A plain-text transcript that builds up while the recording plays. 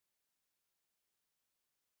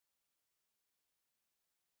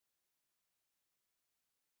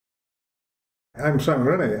I'm Simon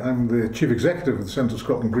Rennie. I'm the Chief Executive of the Central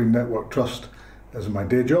Scotland Green Network Trust as my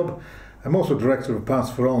day job. I'm also Director of Paths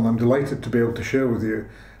for All, and I'm delighted to be able to share with you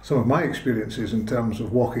some of my experiences in terms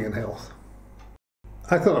of walking and health.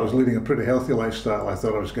 I thought I was leading a pretty healthy lifestyle. I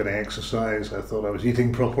thought I was getting exercise. I thought I was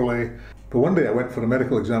eating properly. But one day I went for a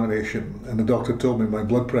medical examination and the doctor told me my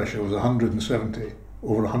blood pressure was 170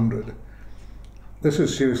 over 100. This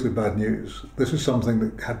is seriously bad news. This is something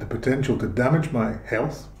that had the potential to damage my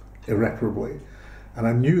health irreparably, and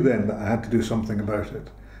I knew then that I had to do something about it.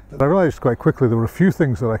 I realised quite quickly there were a few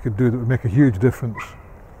things that I could do that would make a huge difference.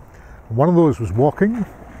 One of those was walking,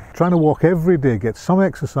 trying to walk every day, get some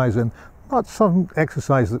exercise in, not some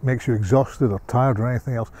exercise that makes you exhausted or tired or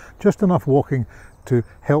anything else, just enough walking to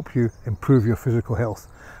help you improve your physical health.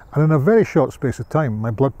 And in a very short space of time,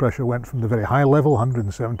 my blood pressure went from the very high level,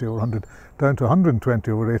 170 over 100, down to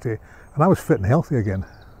 120 over 80, and I was fit and healthy again.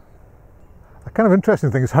 A kind of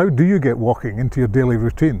interesting thing is, how do you get walking into your daily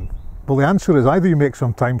routine? Well, the answer is either you make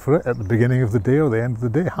some time for it at the beginning of the day or the end of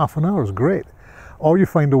the day. Half an hour is great. Or you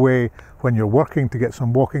find a way when you're working to get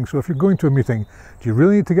some walking. So if you're going to a meeting, do you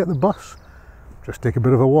really need to get the bus? Just take a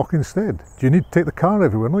bit of a walk instead. Do you need to take the car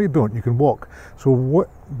everywhere? No, you don't. You can walk. So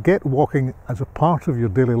get walking as a part of your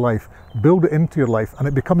daily life. Build it into your life, and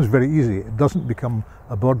it becomes very easy. It doesn't become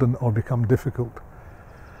a burden or become difficult.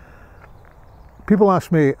 People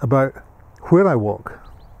ask me about where I walk.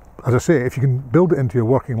 As I say, if you can build it into your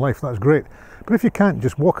working life, that's great. But if you can't,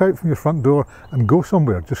 just walk out from your front door and go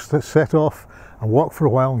somewhere. Just set off and walk for a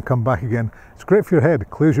while and come back again. It's great for your head, it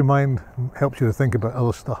clears your mind, and helps you to think about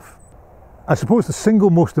other stuff. I suppose the single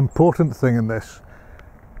most important thing in this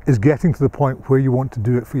is getting to the point where you want to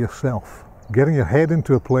do it for yourself. Getting your head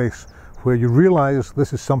into a place where you realise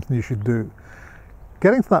this is something you should do.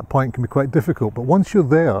 Getting to that point can be quite difficult, but once you're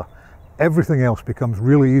there, everything else becomes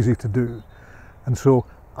really easy to do. And so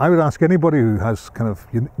I would ask anybody who has kind of,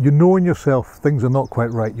 you know in yourself things are not quite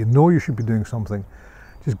right, you know you should be doing something,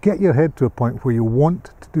 just get your head to a point where you want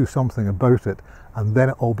to do something about it, and then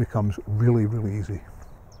it all becomes really, really easy.